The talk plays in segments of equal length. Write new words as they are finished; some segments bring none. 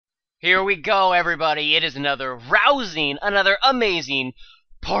Here we go, everybody. It is another rousing, another amazing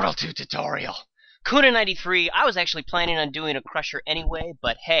Portal 2 tutorial. Kuna93, I was actually planning on doing a crusher anyway,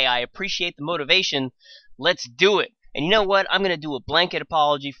 but hey, I appreciate the motivation. Let's do it. And you know what? I'm going to do a blanket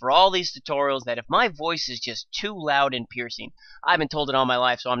apology for all these tutorials that if my voice is just too loud and piercing. I've been told it all my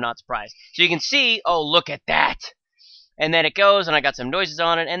life, so I'm not surprised. So you can see, oh, look at that. And then it goes, and I got some noises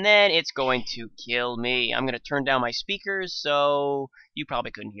on it, and then it's going to kill me. I'm going to turn down my speakers, so you probably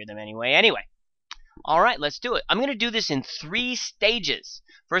couldn't hear them anyway. Alright, let's do it. I'm going to do this in 3 stages.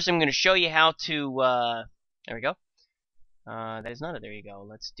 First, I'm going to show you how to, there we go. That is not it. There you go.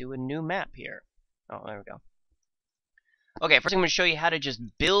 Let's do a new map here. Oh, there we go. Okay, first I'm going to show you how to just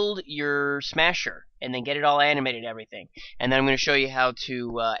build your smasher, and then get it all animated and everything. And then I'm going to show you how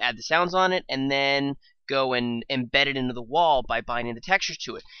to add the sounds on it, and then go and embed it into the wall by binding the textures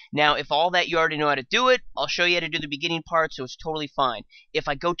to it. Now, if all that you already know how to do it, I'll show you how to do the beginning part, so it's totally fine. If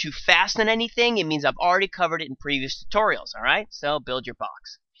I go too fast on anything, it means I've already covered it in previous tutorials, alright? So, build your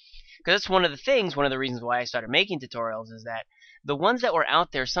box. Because that's one of the reasons why I started making tutorials, is that the ones that were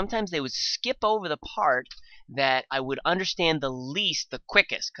out there, sometimes they would skip over the part that I would understand the least, the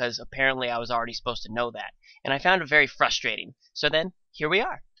quickest, because apparently I was already supposed to know that. And I found it very frustrating. So then, here we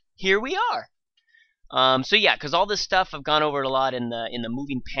are. Here we are. So yeah, because all this stuff I've gone over it a lot in the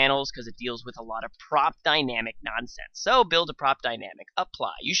moving panels, because it deals with a lot of prop dynamic nonsense. So build a prop dynamic,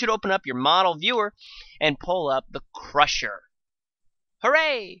 apply. You should open up your model viewer and pull up the crusher.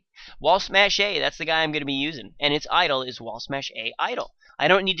 Hooray! Wall Smash A, that's the guy I'm going to be using, and its idle is Wall Smash A idle. I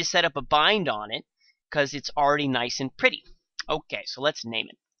don't need to set up a bind on it because it's already nice and pretty. Okay, so let's name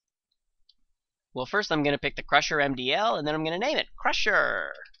it. Well, first I'm going to pick the Crusher MDL, and then I'm going to name it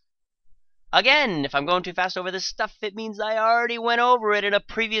Crusher. Again, if I'm going too fast over this stuff, it means I already went over it in a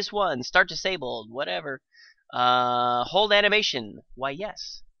previous one. Start disabled, whatever. Hold animation. Why,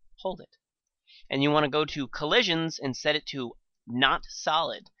 yes. Hold it. And you want to go to collisions and set it to not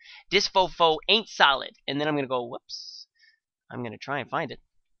solid. Disfofo ain't solid. And then I'm going to go, whoops. I'm going to try and find it.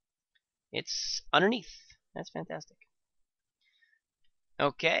 It's underneath. That's fantastic.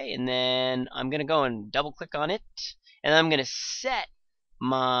 Okay, and then I'm going to go and double click on it. And I'm going to set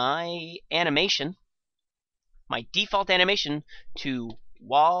my animation, my default animation, to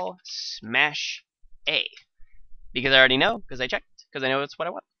Wall Smash A. Because I already know, because I checked, because I know it's what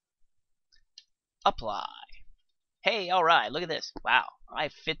I want. Apply. Hey, alright, look at this. Wow, I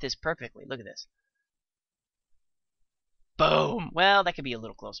fit this perfectly. Look at this. Boom. Well, that could be a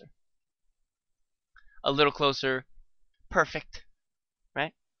little closer. A little closer. Perfect.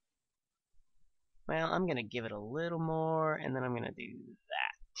 Right? Well, I'm going to give it a little more, and then I'm going to do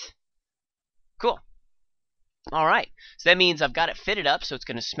that. Cool. Alright, so that means I've got it fitted up, so it's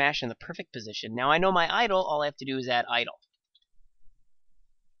going to smash in the perfect position. Now I know my idle, all I have to do is add idle.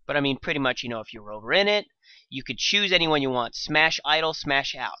 But I mean, pretty much, you know, if you're over in it, you could choose anyone you want. Smash idle,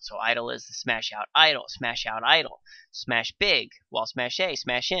 smash out. So idle is the smash out idle, smash big, wall smash A,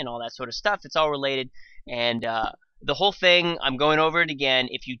 smash in, all that sort of stuff. It's all related, and the whole thing, I'm going over it again.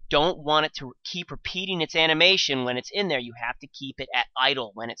 If you don't want it to keep repeating its animation when it's in there, you have to keep it at idle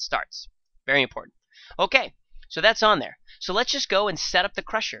when it starts. Very important. Okay, so that's on there. So let's just go and set up the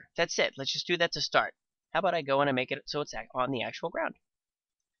crusher. That's it. Let's just do that to start. How about I go and I make it so it's on the actual ground?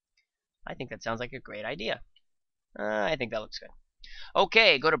 I think that sounds like a great idea. I think that looks good.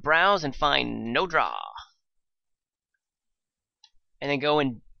 Okay, go to Browse and find No Draw. And then go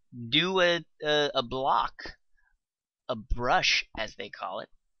and do a block. A brush, as they call it.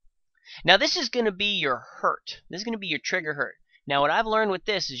 Now this is going to be your hurt. This is going to be your trigger hurt. Now what I've learned with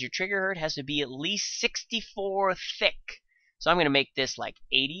this is your trigger hurt has to be at least 64 thick. So I'm going to make this like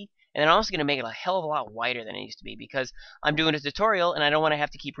 80. And then I'm also going to make it a hell of a lot wider than it used to be, because I'm doing a tutorial and I don't want to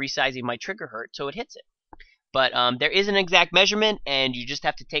have to keep resizing my trigger hurt so it hits it. But there is an exact measurement, and you just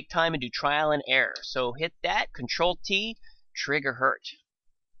have to take time and do trial and error. So hit that, Control T, trigger hurt.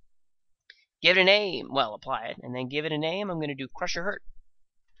 Give it a name. Well, apply it, and then give it a name. I'm going to do Crusher Hurt.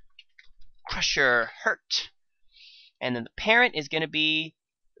 Crusher Hurt. And then the parent is going to be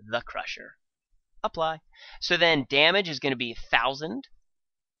the Crusher. Apply. So then damage is going to be 1,000.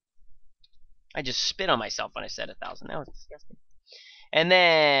 I just spit on myself when I said 1,000. That was disgusting. And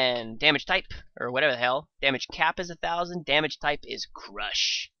then damage type, or whatever the hell. Damage cap is 1,000. Damage type is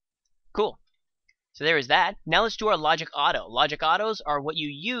Crush. Cool. So there is that. Now let's do our logic auto. Logic autos are what you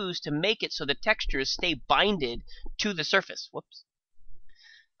use to make it so the textures stay binded to the surface. Whoops.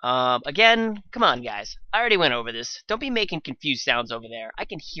 Again, come on guys. I already went over this. Don't be making confused sounds over there. I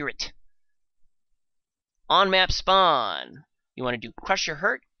can hear it. On map spawn. You want to do Crusher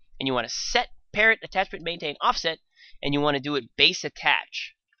Hurt, and you want to set parent attachment maintain offset, and you want to do it base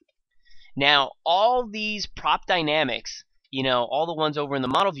attach. Now, all these prop dynamics, all the ones over in the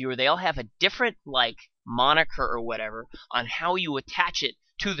model viewer, they all have a different, like, moniker or whatever on how you attach it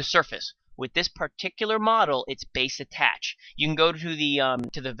to the surface. With this particular model, it's base attach. You can go to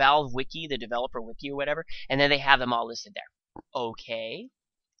the Valve wiki, the developer wiki or whatever, and then they have them all listed there. Okay.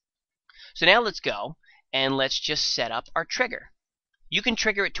 So now let's go and let's just set up our trigger. You can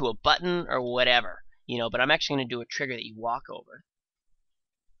trigger it to a button or whatever, but I'm actually going to do a trigger that you walk over.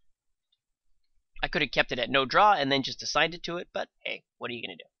 I could have kept it at no draw and then just assigned it to it, but hey, what are you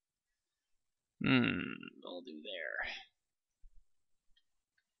going to do? I'll do there.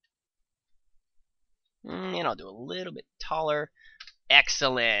 And I'll do a little bit taller.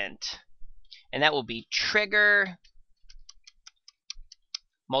 Excellent. And that will be trigger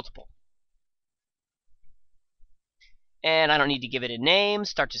multiple. And I don't need to give it a name,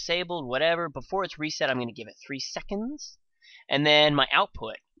 start disabled, whatever. Before it's reset, I'm going to give it 3 seconds. And then my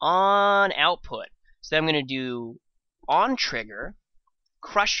output, on output. So then I'm going to do on trigger,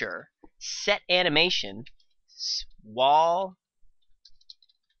 crusher, set animation, wall,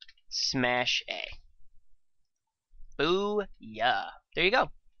 smash A. Boo, yeah. There you go.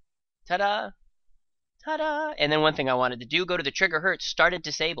 Ta-da. Ta-da. And then one thing I wanted to do, go to the trigger hertz, start it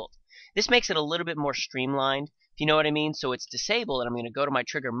disabled. This makes it a little bit more streamlined, if you know what I mean. So it's disabled, and I'm going to go to my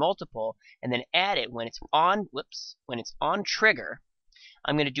trigger multiple, and then add it when it's on, when it's on trigger.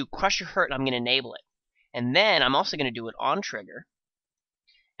 I'm going to do crusher hurt, and I'm going to enable it. And then I'm also going to do it on trigger,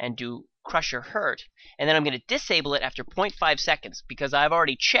 and do crusher hurt, and then I'm going to disable it after 0.5 seconds because I've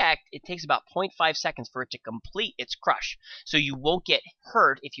already checked it takes about 0.5 seconds for it to complete its crush. So you won't get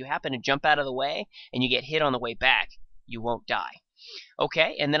hurt if you happen to jump out of the way and you get hit on the way back. You won't die.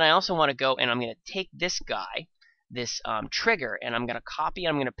 Okay, and then I also want to go and I'm going to take this guy, this trigger, and I'm going to copy and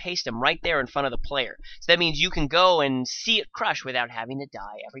I'm going to paste him right there in front of the player. So that means you can go and see it crush without having to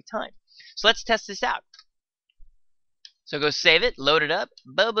die every time. So let's test this out. So go save it, load it up,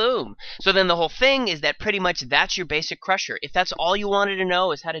 boom. So then the whole thing is that pretty much that's your basic crusher. If that's all you wanted to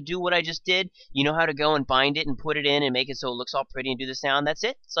know is how to do what I just did, you know how to go and bind it and put it in and make it so it looks all pretty and do the sound, that's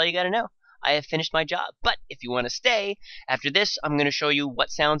it. That's all you got to know. I have finished my job. But if you want to stay, after this, I'm going to show you what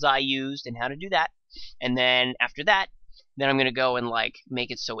sounds I used and how to do that. And then after that, then I'm going to go and like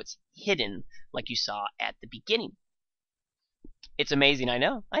make it so it's hidden like you saw at the beginning. It's amazing, I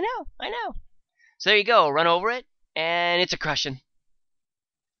know. So there you go, run over it. And it's a crushing.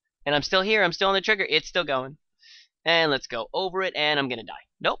 And I'm still here. I'm still on the trigger. It's still going. And let's go over it. And I'm going to die.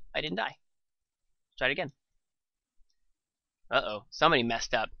 Nope, I didn't die. Try it again. Uh-oh. Somebody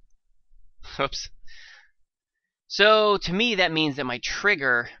messed up. Oops. So to me, that means that my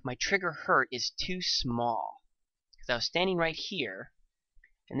trigger hurt is too small. Because I was standing right here.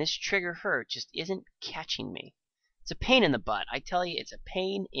 And this trigger hurt just isn't catching me. It's a pain in the butt. I tell you, it's a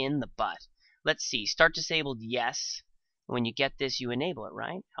pain in the butt. Let's see, start disabled, yes. When you get this, you enable it,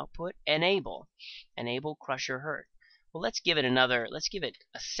 right? Output, enable. Enable crusher hurt. Well, let's give it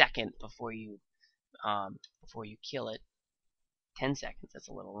a second before you kill it. 10 seconds, that's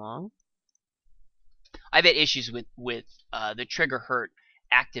a little long. I've had issues with the trigger hurt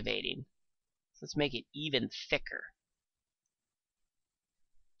activating. So let's make it even thicker.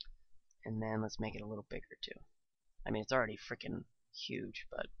 And then let's make it a little bigger too. I mean, it's already freaking huge,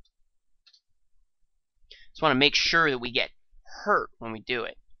 but just want to make sure that we get hurt when we do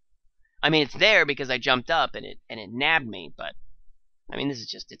it. I mean, it's there because I jumped up and it nabbed me, but I mean, this is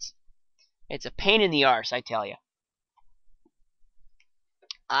just it's a pain in the arse, I tell you.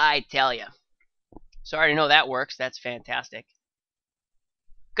 I tell you. Sorry to know that works. That's fantastic.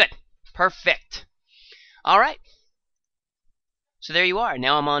 Good. Perfect. All right. So there you are.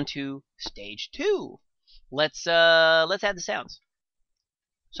 Now I'm on to stage 2. Let's add the sounds.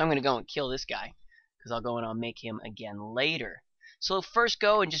 So I'm going to go and kill this guy, because I'll go and I'll make him again later. So first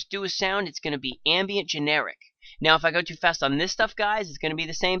go and just do a sound. It's going to be ambient generic. Now if I go too fast on this stuff, guys, it's going to be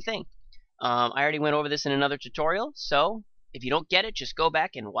the same thing. I already went over this in another tutorial, so if you don't get it, just go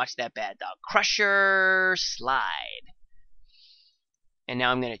back and watch that bad dog. Crusher slide. And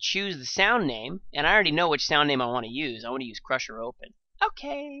now I'm going to choose the sound name, and I already know which sound name I want to use. I want to use Crusher Open.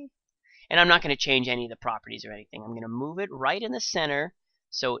 Okay. And I'm not going to change any of the properties or anything. I'm going to move it right in the center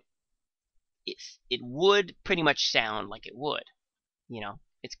so it would pretty much sound like it would. You know,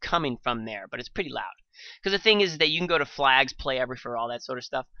 it's coming from there, but it's pretty loud. Because the thing is that you can go to flags, play every for all that sort of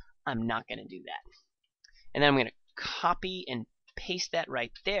stuff. I'm not going to do that. And then I'm going to copy and paste that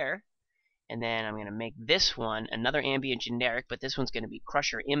right there. And then I'm going to make this one another ambient generic, but this one's going to be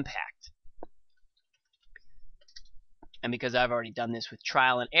Crusher Impact. And because I've already done this with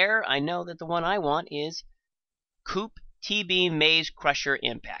trial and error, I know that the one I want is Coop T-Beam Maze Crusher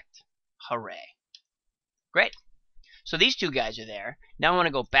Impact. Hooray. Great. So these two guys are there. Now I want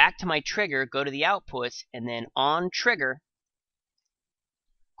to go back to my trigger, go to the outputs, and then on trigger,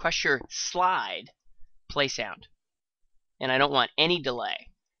 crusher slide, play sound. And I don't want any delay.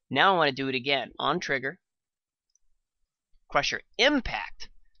 Now I want to do it again. On trigger, crusher impact,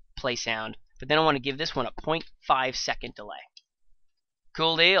 play sound, but then I want to give this one a 0.5 second delay.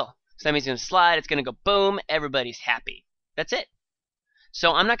 Cool deal. So that means it's going to slide, it's going to go boom, everybody's happy. That's it.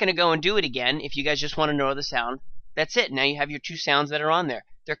 So I'm not going to go and do it again. If you guys just want to know the sound, that's it. Now you have your two sounds that are on there.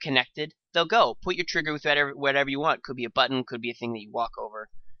 They're connected. They'll go. Put your trigger with whatever you want. Could be a button, could be a thing that you walk over.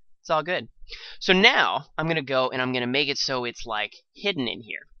 It's all good. So now I'm going to go and I'm going to make it so it's like hidden in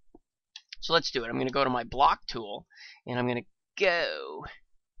here. So let's do it. I'm going to go to my block tool and I'm going to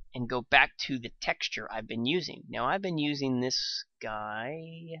go back to the texture I've been using. Now I've been using this guy.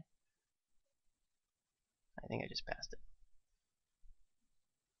 I think I just passed it.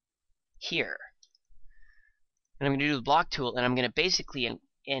 Here. And I'm going to do the block tool and I'm going to basically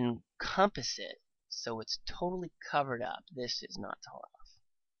encompass it so it's totally covered up. This is not tall enough.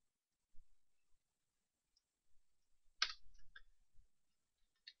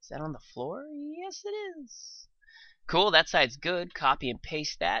 Is that on the floor? Yes, it is. Cool, that side's good. Copy and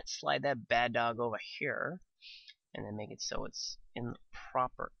paste that. Slide that bad dog over here. And then make it so it's in the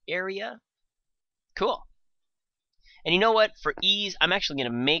proper area. Cool. And you know what? For ease, I'm actually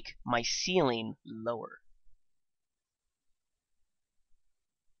going to make my ceiling lower.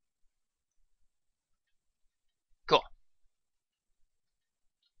 Cool.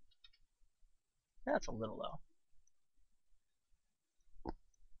 That's a little low.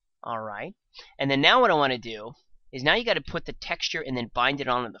 Alright. And then now what I want to do is now you got to put the texture and then bind it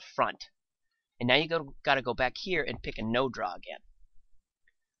onto the front. And now you got to go back here and pick a no draw again.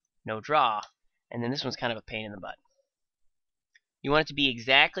 No draw. And then this one's kind of a pain in the butt. You want it to be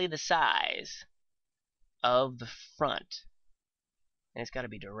exactly the size of the front. And it's got to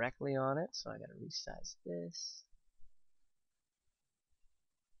be directly on it, so I got to resize this.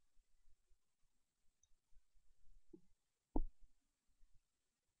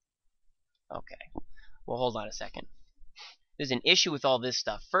 Okay. Well, hold on a second. There's an issue with all this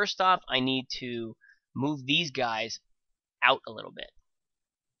stuff. First off, I need to move these guys out a little bit.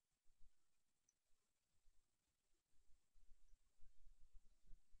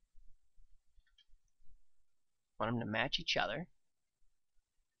 Want them to match each other.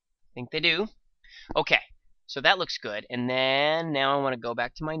 I think they do. Okay, so that looks good. And then now I want to go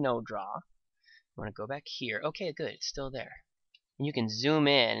back to my no draw. I want to go back here. Okay, good. It's still there. And you can zoom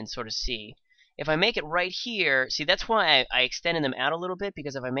in and sort of see. If I make it right here, see, that's why I extended them out a little bit,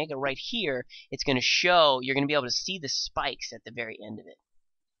 because if I make it right here, it's going to show, you're going to be able to see the spikes at the very end of it.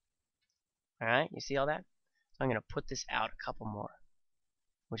 Alright, you see all that? So I'm going to put this out a couple more,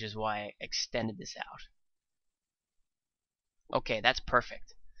 which is why I extended this out. Okay, that's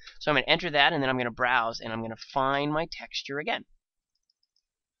perfect. So I'm going to enter that, and then I'm going to browse, and I'm going to find my texture again.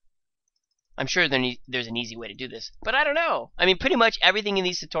 I'm sure there's an easy way to do this, but I don't know. I mean, pretty much everything in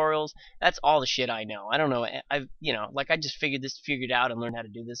these tutorials, that's all the shit I know. I don't know. I just figured out and learned how to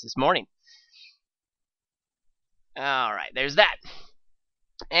do this morning. All right, there's that.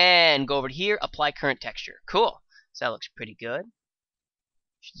 And go over to here, apply current texture. Cool. So that looks pretty good.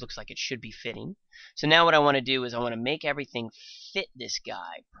 Looks like it should be fitting. So now what I want to do is I want to make everything fit this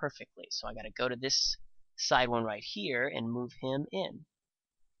guy perfectly. So I got to go to this side one right here and move him in.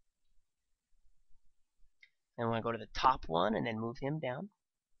 And I want to go to the top one and then move him down.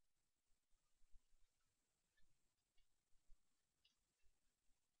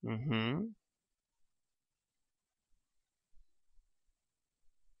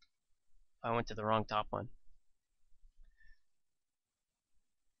 I went to the wrong top one.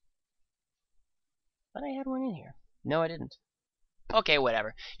 But I had one in here. No, I didn't. Okay,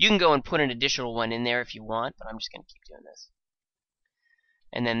 whatever. You can go and put an additional one in there if you want, but I'm just going to keep doing this.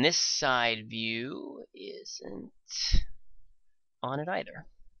 And then this side view isn't on it either.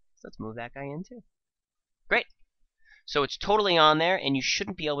 So let's move that guy in too. Great. So it's totally on there, and you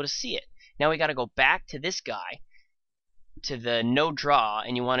shouldn't be able to see it. Now we got to go back to this guy, to the no draw,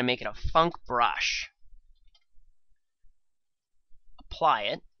 and you want to make it a funk brush. Apply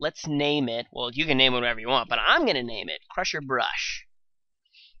it. Let's name it. Well, you can name it whatever you want, but I'm going to name it Crusher Brush.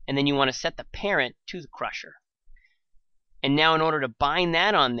 And then you want to set the parent to the crusher. And now in order to bind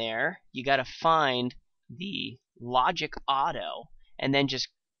that on there, you got to find the logic auto and then just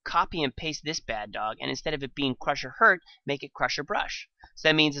copy and paste this bad dog, and instead of it being Crusher Hurt, make it Crusher Brush. So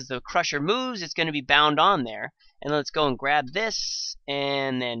that means as the crusher moves, it's going to be bound on there. And let's go and grab this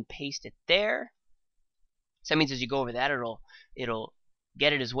and then paste it there. So that means as you go over that, it'll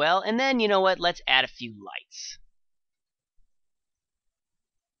get it as well. And then, you know what? Let's add a few lights.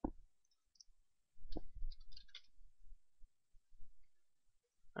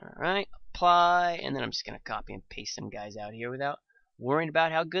 Alright, apply, and then I'm just going to copy and paste some guys out here without worrying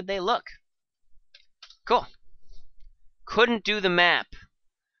about how good they look. Cool. Couldn't do the map.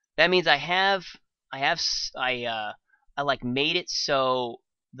 That means I like made it so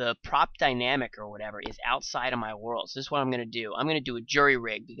the prop dynamic or whatever is outside of my world. So this is what I'm going to do. I'm going to do a jury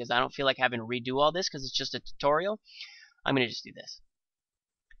rig because I don't feel like having to redo all this because it's just a tutorial. I'm going to just do this.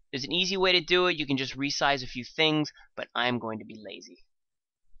 There's an easy way to do it. You can just resize a few things, but I'm going to be lazy.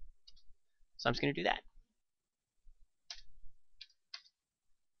 So I'm just going to do that.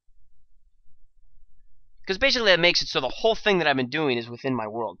 Because basically that makes it so the whole thing that I've been doing is within my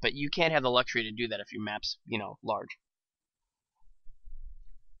world. But you can't have the luxury to do that if your map's, you know, large.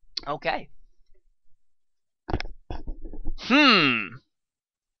 Okay.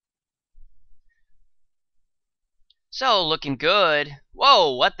 So, looking good.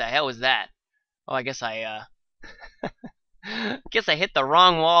 Whoa, what the hell was that? Oh, I guess I hit the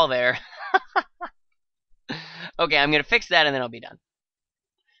wrong wall there. Okay, I'm going to fix that and then I'll be done.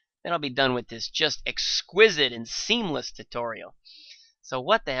 Then I'll be done with this just exquisite and seamless tutorial. So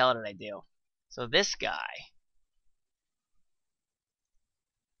what the hell did I do? So this guy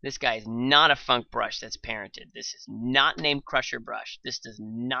is not a funk brush that's parented. This is not named Crusher Brush. This does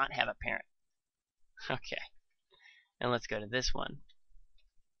not have a parent. Okay. And let's go to this one.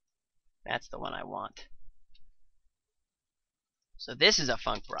 That's the one I want. So this is a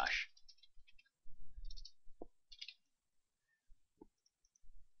funk brush.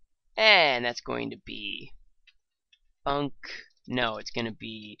 And that's going to be funk. No, it's going to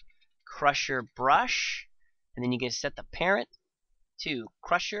be Crusher Brush. And then you get to set the parent to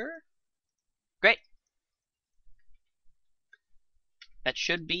Crusher. Great. That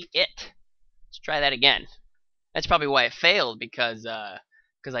should be it. Let's try that again. That's probably why it failed, because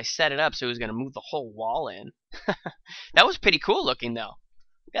I set it up so it was going to move the whole wall in. That was pretty cool looking, though.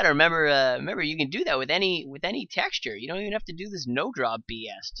 You gotta remember you can do that with any texture. You don't even have to do this no draw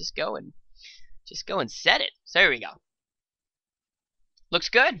BS. Just go and set it. So there we go. Looks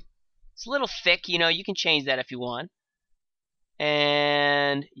good. It's a little thick, you know. You can change that if you want.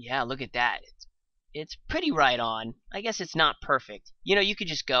 And yeah, look at that. It's pretty right on. I guess it's not perfect. You know, you could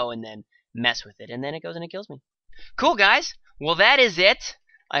just go and then mess with it, and then it goes and it kills me. Cool, guys. Well, that is it.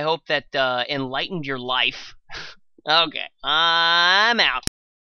 I hope that enlightened your life. Okay, I'm out.